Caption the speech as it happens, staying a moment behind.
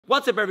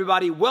What's up,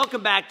 everybody?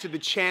 Welcome back to the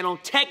channel,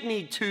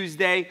 Technique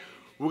Tuesday.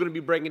 We're gonna be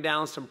breaking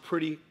down some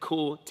pretty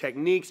cool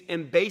techniques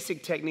and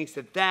basic techniques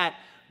at that.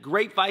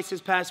 Great fights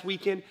this past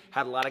weekend.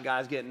 Had a lot of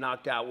guys getting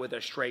knocked out with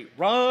a straight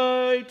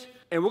right.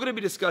 And we're gonna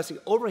be discussing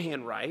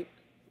overhand right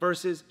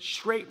versus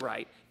straight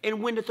right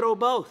and when to throw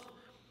both.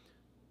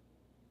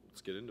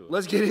 Let's get into it.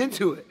 Let's get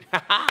into it.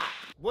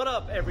 What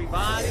up,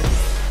 everybody?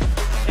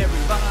 What's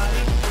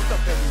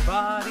up,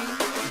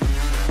 everybody?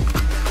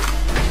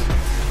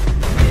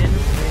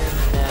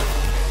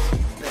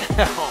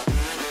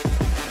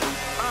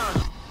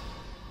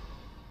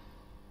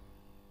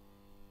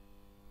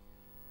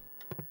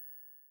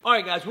 All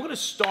right, guys, we're going to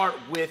start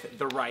with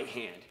the right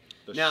hand.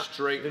 The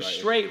straight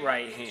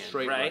right hand.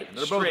 Straight right?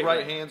 They're both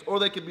right hands, or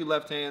they could be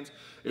left hands.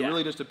 It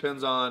really just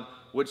depends on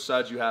which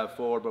side you have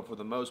forward, but for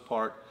the most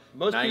part,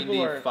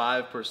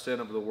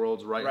 95% of the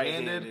world's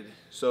right-handed,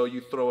 so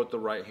you throw it the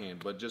right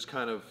hand. But just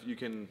kind of, you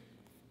can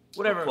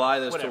apply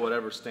this to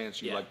whatever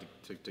stance you like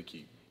to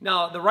keep.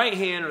 Now, the right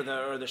hand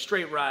or the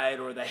straight right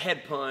or the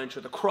head punch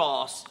or the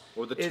cross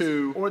or the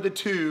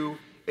two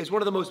is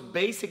one of the most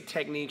basic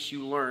techniques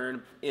you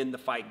learn in the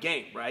fight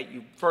game, right?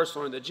 You first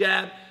learn the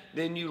jab,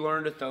 then you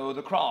learn to throw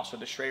the cross or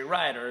the straight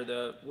right or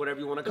the whatever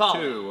you want to call it.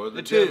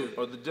 The two,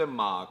 or the dim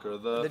mock, or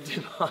the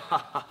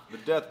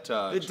death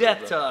touch. The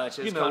death touch.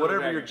 You know,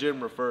 whatever your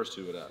gym refers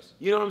to it as.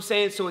 You know what I'm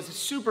saying? So it's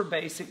super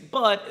basic,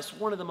 but it's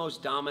one of the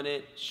most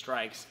dominant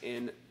strikes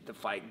in the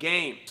fight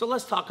game. So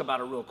let's talk about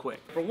it real quick.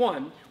 For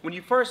one, when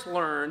you first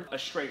learn a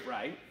straight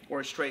right or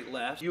a straight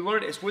left, you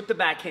learn it's with the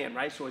backhand,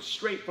 right? So it's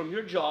straight from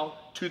your jaw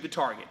to the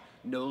target.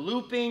 No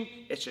looping,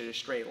 it's just a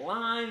straight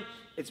line.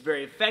 It's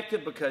very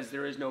effective because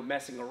there is no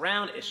messing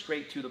around. It's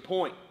straight to the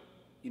point.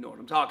 You know what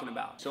I'm talking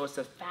about. So it's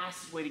the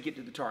fastest way to get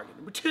to the target.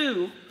 Number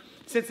two,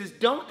 since it's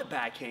done with the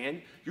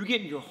backhand, you're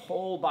getting your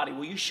whole body,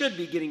 well, you should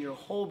be getting your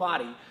whole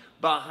body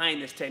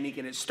behind this technique,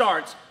 and it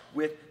starts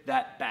with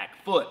that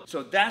back foot.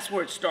 So that's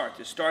where it starts.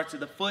 It starts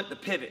at the foot, the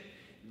pivot.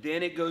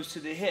 Then it goes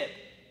to the hip.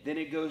 Then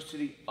it goes to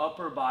the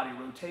upper body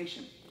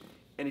rotation.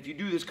 And if you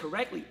do this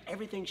correctly,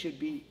 everything should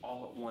be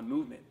all at one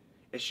movement.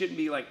 It shouldn't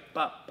be like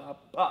bop,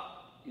 bop, bop.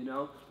 You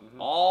know,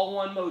 all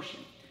one motion,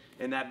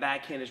 and that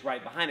backhand is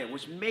right behind it,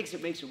 which makes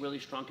it really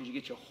strong because you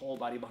get your whole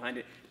body behind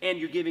it, and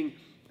you're giving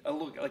a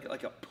look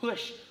like a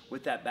push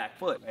with that back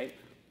foot, right?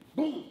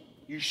 Boom,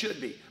 you should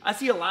be. I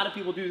see a lot of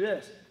people do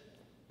this,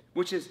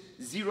 which is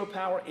zero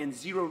power and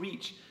zero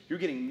reach. You're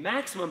getting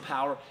maximum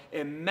power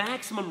and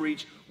maximum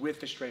reach with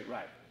the straight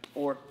right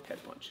or head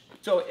punch.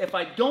 So if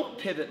I don't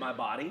pivot my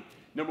body,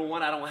 number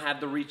one, I don't have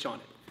the reach on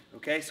it.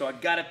 Okay, so I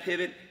gotta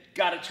pivot,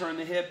 gotta turn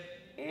the hip,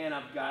 and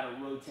I've got to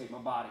rotate my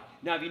body.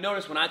 Now, if you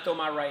notice, when I throw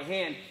my right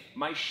hand,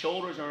 my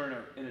shoulders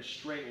are in a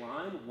straight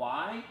line.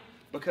 Why?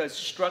 Because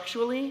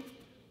structurally,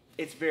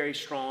 it's very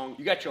strong.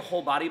 You got your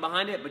whole body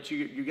behind it, but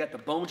you got the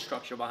bone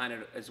structure behind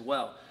it as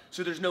well.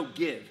 So there's no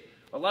give.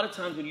 A lot of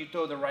times when you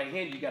throw the right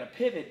hand, you got to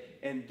pivot,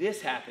 and this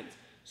happens.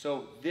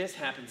 So this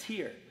happens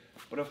here.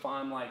 But if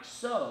I'm like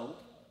so,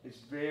 it's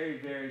very,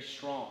 very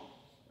strong.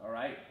 All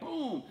right?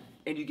 Boom!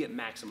 And you get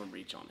maximum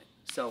reach on it.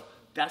 So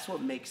that's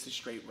what makes the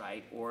straight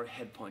right or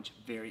head punch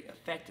very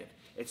effective.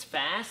 It's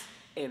fast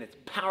and it's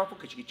powerful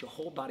because you get your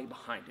whole body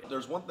behind it.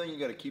 There's one thing you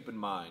got to keep in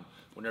mind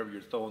whenever you're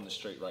throwing the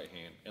straight right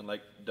hand, and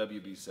like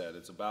WB said,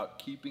 it's about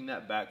keeping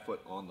that back foot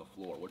on the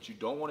floor. What you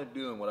don't want to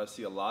do, and what I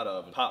see a lot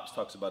of, and Pops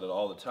talks about it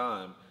all the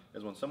time,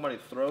 is when somebody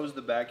throws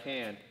the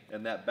backhand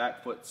and that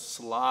back foot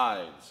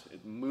slides,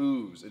 it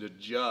moves, it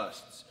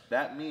adjusts.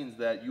 That means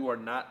that you are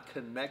not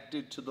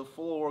connected to the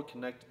floor,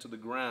 connected to the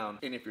ground.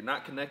 And if you're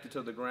not connected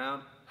to the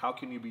ground, how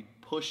can you be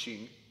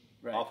pushing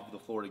off of the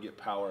floor to get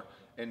power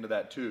into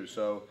that too?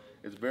 So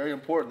it's very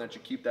important that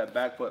you keep that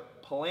back foot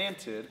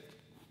planted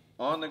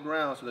on the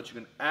ground so that you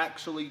can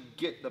actually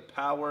get the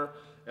power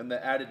and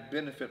the added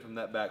benefit from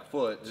that back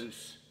foot.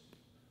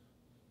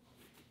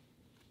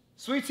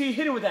 Sweet Tea,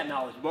 hit it with that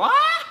knowledge. What?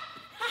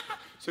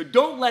 So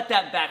don't let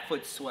that back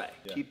foot sway.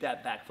 Yeah. Keep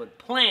that back foot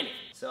planted.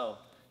 So,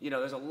 you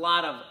know, there's a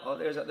lot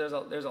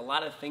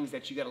of things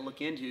that you got to look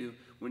into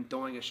when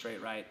throwing a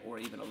straight right or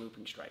even a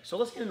looping strike. So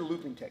let's get into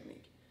looping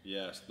technique.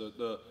 Yes,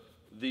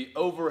 the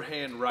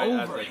overhand right,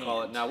 as they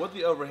call it. Now, with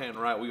the overhand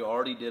right, we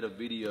already did a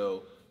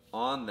video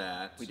on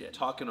that. We did.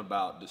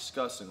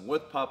 Discussing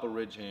with Papa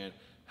Ridgehand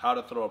how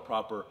to throw a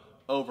proper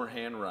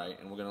overhand right,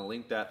 and we're going to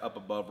link that up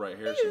above right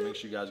here, so make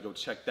sure you guys go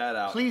check that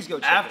out. Please go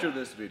check after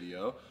this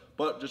video.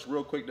 But just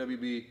real quick,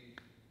 WB,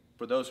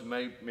 for those who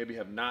maybe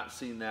have not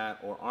seen that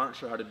or aren't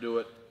sure how to do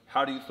it,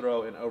 how do you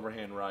throw an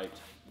overhand right?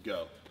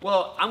 Go.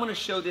 Well, I'm going to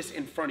show this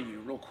in front of you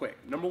real quick.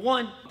 Number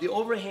one, the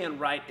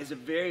overhand right is a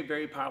very,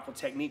 very powerful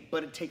technique,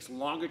 but it takes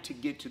longer to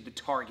get to the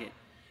target,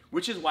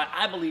 which is why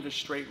I believe a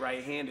straight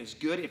right hand is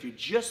good if you're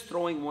just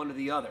throwing one or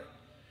the other.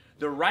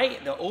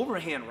 The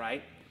overhand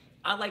right,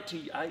 I like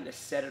to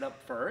set it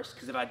up first,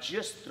 because if I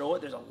just throw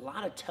it, there's a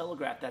lot of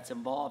telegraph that's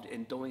involved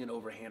in throwing an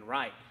overhand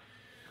right.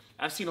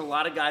 I've seen a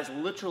lot of guys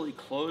literally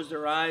close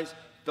their eyes,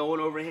 throw an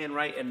overhand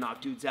right, and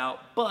knock dudes out.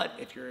 But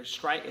if you're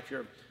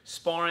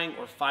sparring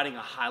or fighting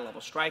a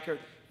high-level striker,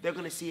 they're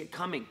going to see it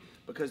coming.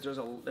 because there's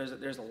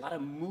a lot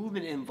of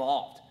movement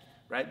involved,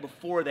 right,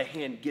 before the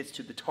hand gets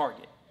to the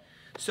target.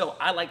 So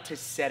I like to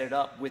set it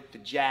up with the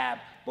jab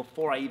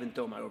before I even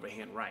throw my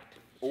overhand right.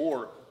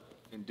 Or,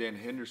 in Dan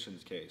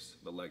Henderson's case,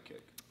 the leg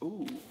kick.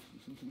 Ooh.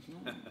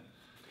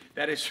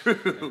 That is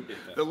true.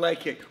 The leg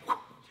kick.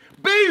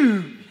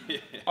 Boom!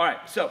 All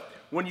right, so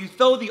when you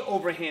throw the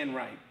overhand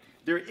right,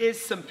 there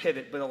is some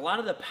pivot, but a lot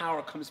of the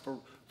power comes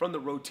from the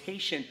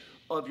rotation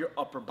of your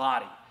upper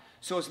body.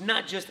 So it's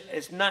not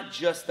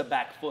just the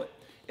back foot.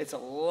 It's a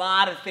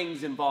lot of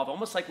things involved,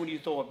 almost like when you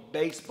throw a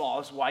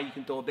baseball. That's why you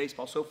can throw a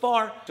baseball so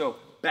far. So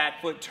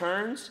back foot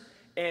turns,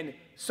 and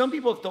some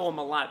people throw them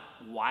a lot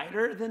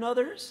wider than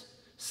others.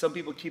 Some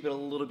people keep it a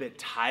little bit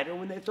tighter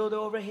when they throw the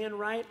overhand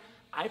right.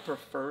 I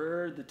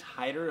prefer the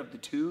tighter of the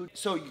two.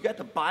 So you got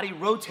the body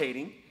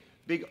rotating,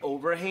 big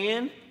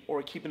overhand,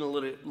 or keeping a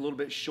little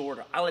bit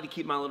shorter. I like to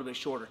keep mine a little bit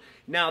shorter.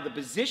 Now the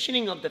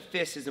positioning of the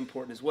fist is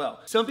important as well.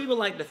 Some people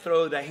like to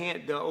throw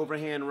the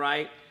overhand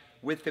right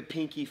with the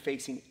pinky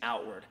facing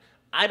outward.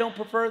 I don't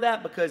prefer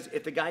that because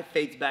if the guy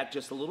fades back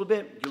just a little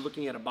bit, you're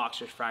looking at a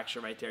boxer's fracture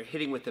right there,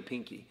 hitting with the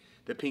pinky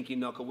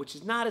knuckle, which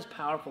is not as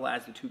powerful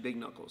as the two big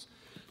knuckles.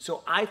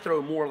 So I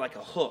throw more like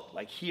a hook,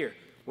 like here,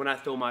 when I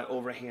throw my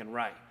overhand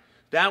right.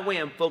 That way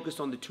I'm focused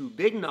on the two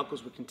big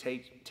knuckles, which can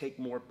take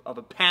more of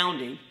a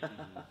pounding.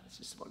 It's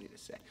just funny to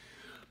say.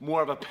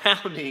 More of a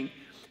pounding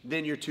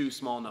than your two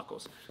small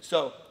knuckles.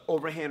 So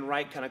overhand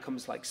right kind of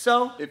comes like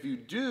so. If you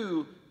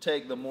do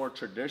take the more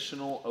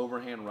traditional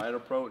overhand right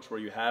approach where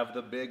you have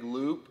the big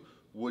loop,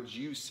 would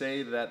you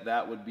say that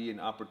that would be an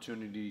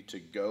opportunity to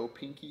go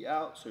pinky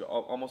out? So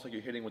almost like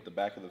you're hitting with the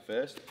back of the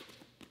fist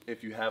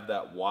if you have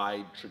that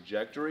wide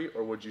trajectory,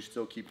 or would you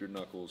still keep your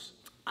knuckles?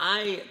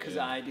 Because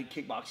I did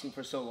kickboxing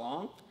for so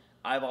long,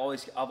 I've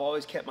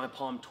always kept my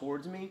palm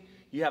towards me.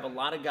 You have a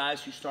lot of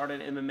guys who start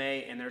in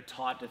MMA and they're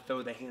taught to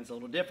throw the hands a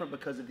little different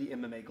because of the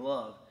MMA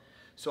glove.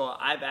 So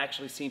I've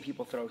actually seen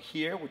people throw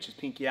here, which is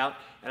pinky out,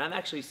 and I've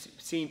actually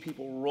seen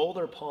people roll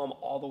their palm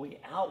all the way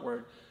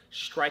outward,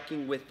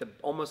 striking with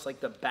almost like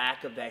the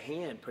back of the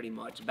hand, pretty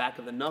much, back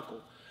of the knuckle.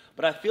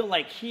 But I feel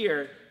like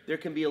here, there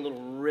can be a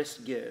little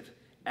wrist give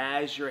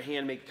as your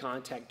hand makes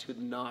contact to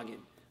the noggin,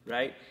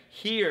 right?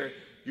 Here,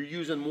 you're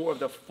using more of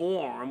the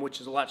forearm, which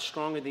is a lot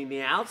stronger than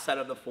the outside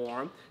of the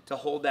forearm, to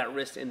hold that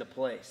wrist into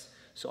place.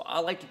 So I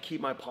like to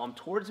keep my palm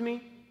towards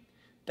me.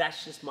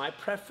 That's just my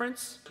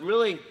preference.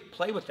 Really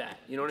play with that.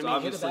 You know what I mean?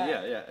 Obviously,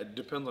 yeah. It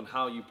depends on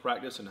how you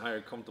practice and how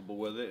you're comfortable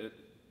with it.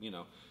 You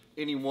know,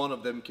 any one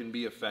of them can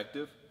be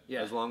effective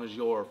as long as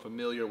you're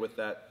familiar with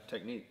that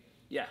technique.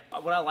 Yeah.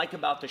 What I like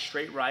about the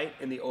straight right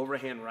and the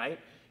overhand right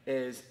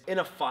is in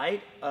a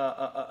fight,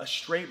 a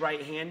straight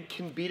right hand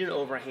can beat an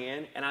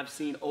overhand, and I've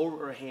seen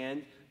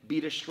overhand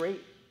beat a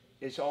straight.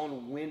 It's all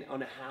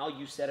on how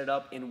you set it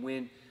up and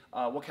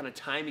what kind of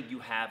timing you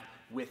have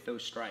with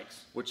those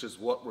strikes. Which is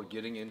what we're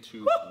getting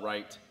into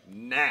right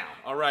now.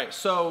 All right,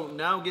 so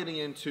now getting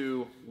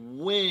into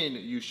when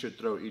you should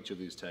throw each of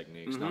these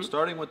techniques. Now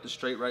starting with the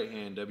straight right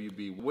hand,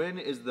 WB, when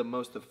is the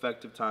most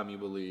effective time you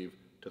believe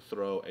to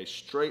throw a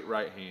straight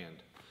right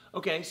hand?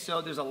 Okay,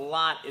 so there's a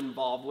lot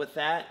involved with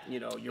that. You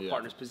know, your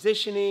partner's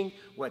positioning,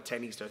 what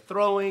techniques they're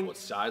throwing, what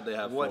side they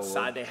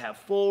have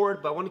forward.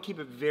 But I want to keep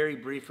it very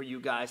brief for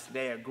you guys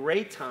today. A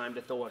great time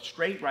to throw a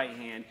straight right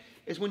hand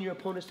is when your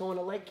opponent's throwing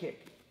a leg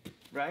kick,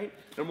 right?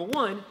 Number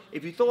one,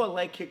 if you throw a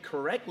leg kick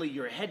correctly,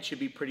 your head should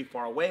be pretty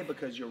far away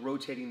because you're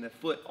rotating the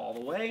foot all the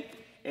way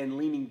and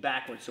leaning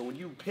backwards. So when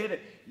you pivot,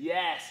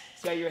 yes,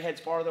 see how your head's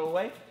farther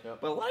away? Yep.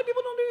 But a lot of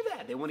people don't do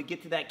that. They want to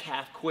get to that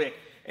calf quick,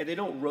 and they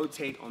don't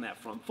rotate on that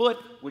front foot,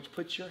 which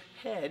puts your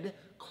head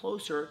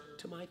closer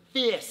to my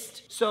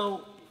fist.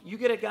 So you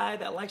get a guy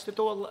that likes to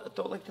throw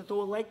a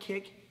leg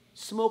kick,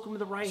 smoke him with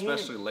the right hand.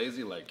 Especially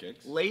lazy leg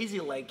kicks. Lazy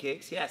leg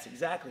kicks, yes,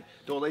 exactly.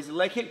 Throw a lazy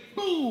leg kick,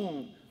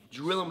 boom,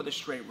 drill him with a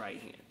straight right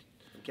hand,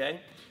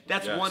 okay?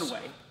 That's one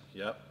way.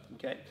 Yep.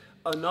 Okay.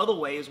 Another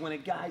way is when a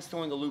guy's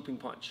throwing a looping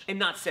punch and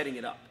not setting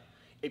it up.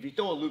 If you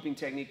throw a looping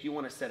technique, you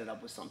want to set it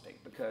up with something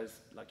because,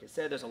 like I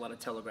said, there's a lot of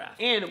telegraph.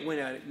 And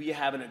when you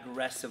have an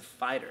aggressive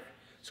fighter,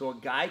 so a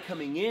guy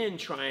coming in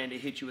trying to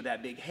hit you with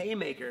that big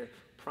haymaker,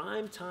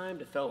 prime time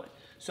to throw it.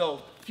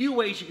 So a few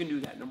ways you can do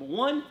that. Number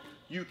one,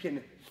 you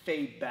can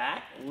fade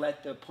back,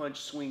 let the punch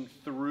swing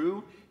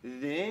through,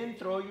 then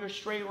throw your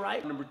straight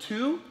right. Number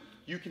two,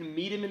 you can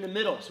meet him in the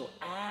middle. So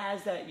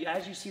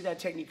as you see that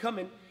technique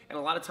coming, and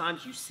a lot of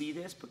times you see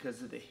this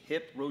because of the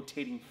hip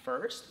rotating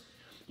first,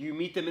 you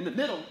meet them in the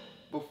middle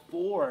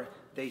before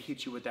they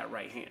hit you with that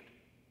right hand.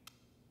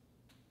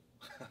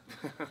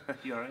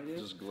 You all right, dude?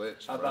 Just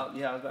glitched, I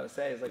was about to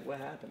say, it's like, what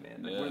happened,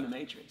 man? Like, we're in the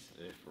Matrix.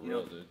 Yeah, for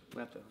real, dude.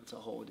 It's a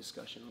whole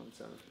discussion on its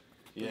own.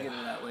 Yeah. We'll get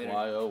into that later.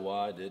 Why, oh,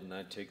 why didn't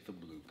I take the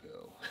blue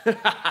pill?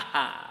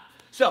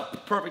 So,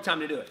 perfect time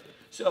to do it.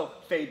 So,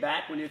 fade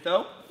back when you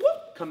throw,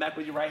 whoop, come back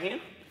with your right hand,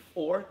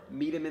 or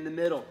meet him in the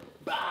middle.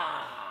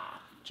 Bah!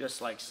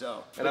 Just like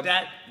so. And with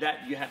that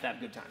you have to have a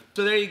good time.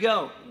 So there you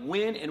go.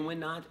 When and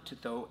when not to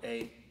throw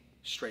a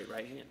straight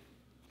right hand.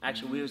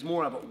 Actually, it was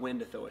more of a when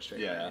to throw a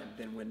straight right hand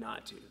than when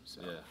not to.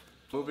 So. Yeah.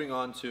 Moving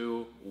on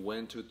to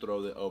when to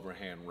throw the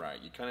overhand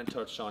right. You kind of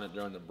touched on it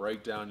during the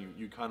breakdown.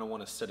 You kind of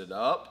want to set it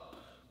up,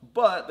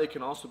 but they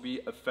can also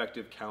be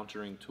effective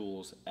countering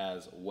tools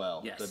as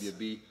well. Yes.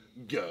 WB,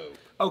 go.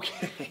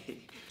 Okay,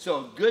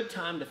 so a good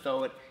time to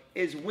throw it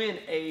is when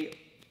a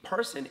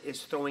person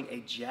is throwing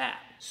a jab.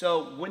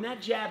 So when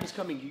that jab is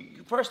coming,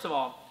 you first of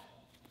all,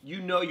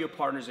 you know your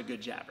partner's a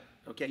good jabber,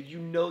 okay? You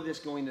know this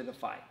going to the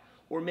fight.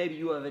 Or maybe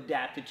you have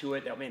adapted to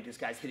it, that, man, this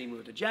guy's hitting me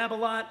with a jab a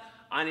lot.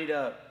 I need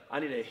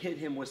to hit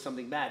him with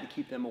something bad to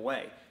keep them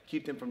away,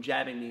 keep them from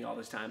jabbing me all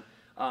this time.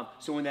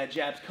 So when that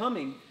jab's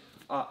coming,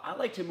 I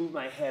like to move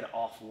my head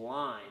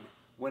offline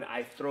when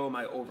I throw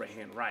my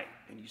overhand right.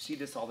 And you see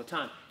this all the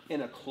time.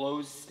 In a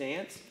closed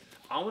stance,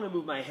 I want to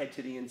move my head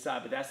to the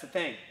inside, but that's the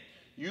thing.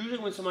 Usually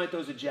when somebody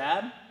throws a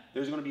jab,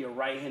 there's going to be a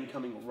right hand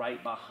coming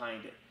right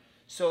behind it.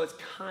 So it's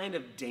kind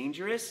of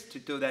dangerous to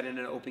throw that in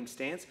an open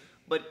stance,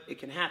 but it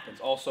can happen.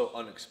 It's also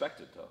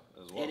unexpected, though,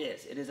 as well.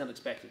 It is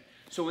unexpected.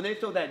 So when they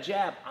throw that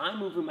jab, I'm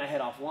moving my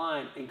head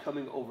offline and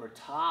coming over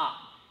top.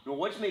 Now,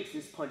 what makes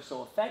this punch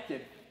so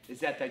effective is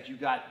that you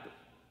got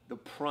the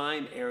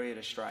prime area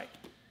to strike.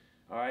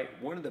 All right,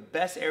 one of the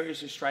best areas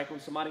to strike on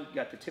somebody, you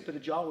got the tip of the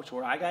jaw, which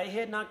where I got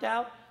hit, knocked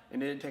out,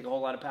 and it didn't take a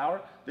whole lot of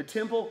power. The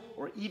temple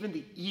or even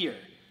the ear.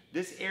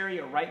 This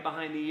area right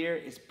behind the ear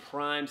is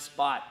prime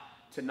spot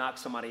to knock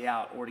somebody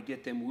out or to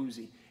get them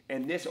woozy.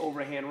 And this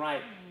overhand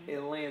right,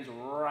 it lands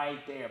right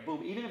there.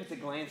 Boom, even if it's a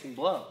glancing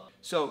blow.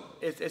 So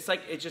it's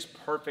just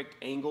perfect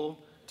angle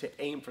to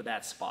aim for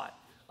that spot.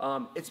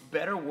 It's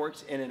better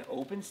works in an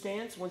open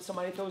stance when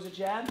somebody throws a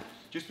jab,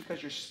 just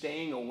because you're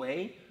staying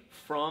away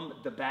from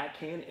the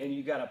backhand and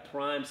you got a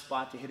prime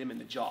spot to hit him in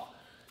the jaw.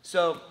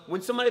 So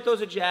when somebody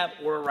throws a jab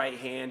or a right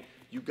hand,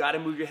 you got to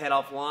move your head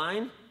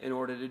offline in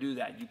order to do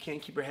that. You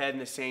can't keep your head in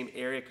the same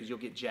area because you'll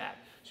get jabbed.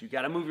 So you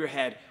got to move your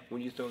head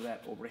when you throw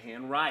that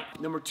overhand right.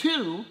 Number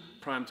two,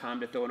 prime time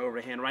to throw an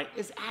overhand right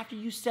is after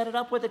you set it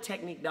up with a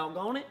technique.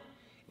 Doggone it.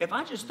 If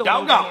I just throw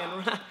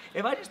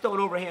an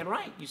overhand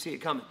right, you see it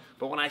coming.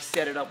 But when I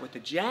set it up with the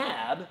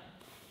jab,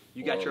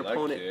 you got your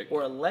opponent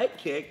or a leg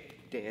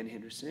kick, Dan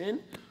Henderson,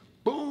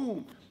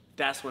 boom.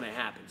 That's when it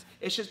happens.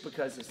 It's just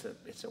because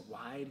it's a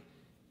wide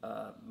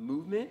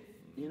movement,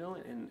 you know,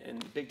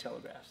 and big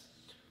telegraphs.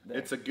 There.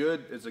 It's a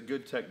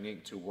good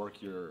technique to work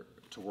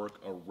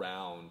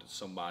around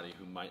somebody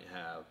who might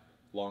have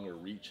longer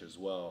reach as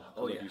well.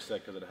 Like you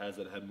said, because it has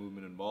that head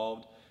movement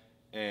involved.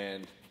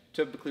 And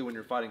typically when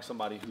you're fighting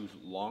somebody who's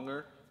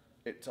longer,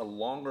 it's a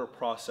longer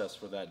process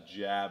for that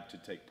jab to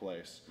take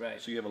place.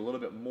 Right. So you have a little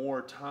bit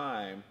more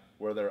time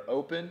where they're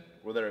open,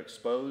 where they're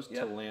exposed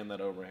to land that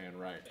overhand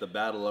right. The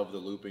battle of the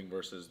looping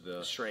versus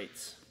the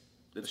straights.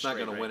 It's not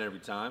going to win every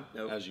time,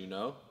 as you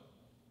know.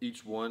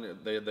 Each one,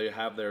 they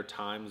have their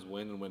times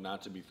when and when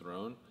not to be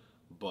thrown.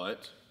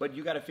 But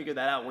you got to figure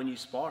that out when you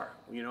spar.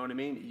 You know what I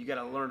mean? You got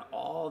to learn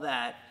all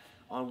that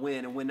on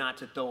when and when not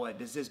to throw it.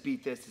 Does this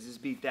beat this? Does this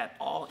beat that?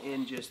 All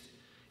in just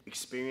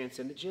experience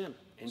in the gym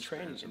and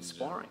training and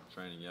sparring.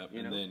 Training, yep.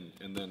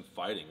 And then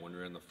fighting. When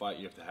you're in the fight,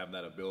 you have to have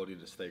that ability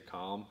to stay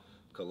calm,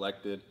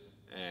 collected,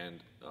 and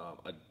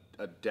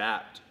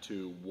adapt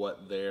to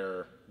what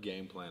their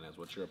game plan is,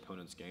 what your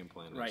opponent's game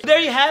plan is. Right. There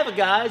you have it,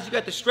 guys. You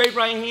got the straight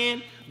right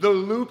hand, the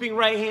looping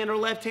right hand or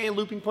left hand,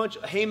 looping punch,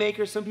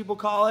 haymaker, some people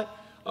call it.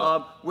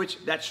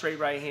 Which that straight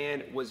right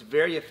hand was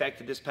very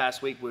effective this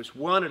past week. We just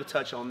wanted to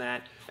touch on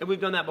that, and we've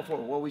done that before.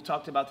 Well, we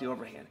talked about the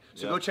overhand,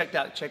 so go check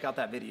out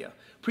that video.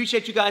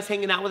 Appreciate you guys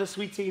hanging out with us,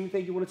 Sweet Tea.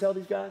 Anything you want to tell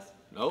these guys?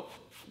 Nope,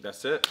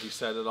 that's it. He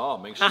said it all.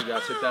 Make sure you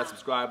guys hit that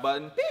subscribe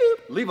button,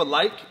 leave a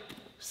like,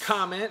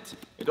 comment,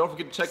 and don't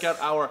forget to check out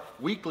our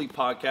weekly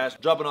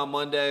podcast dropping on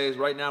Mondays.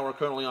 Right now, we're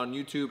currently on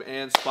YouTube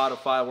and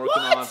Spotify,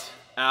 working on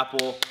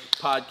Apple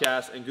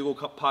Podcasts and Google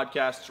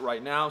Podcasts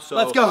right now. So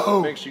let's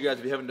go. Make sure you guys,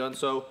 if you haven't done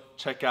so,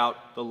 check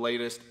out the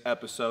latest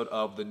episode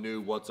of the new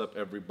What's Up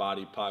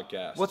Everybody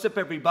podcast. What's up,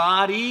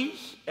 everybody?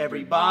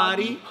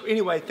 Everybody.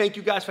 Anyway, thank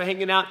you guys for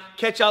hanging out.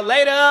 Catch y'all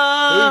later.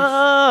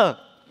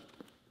 Peace.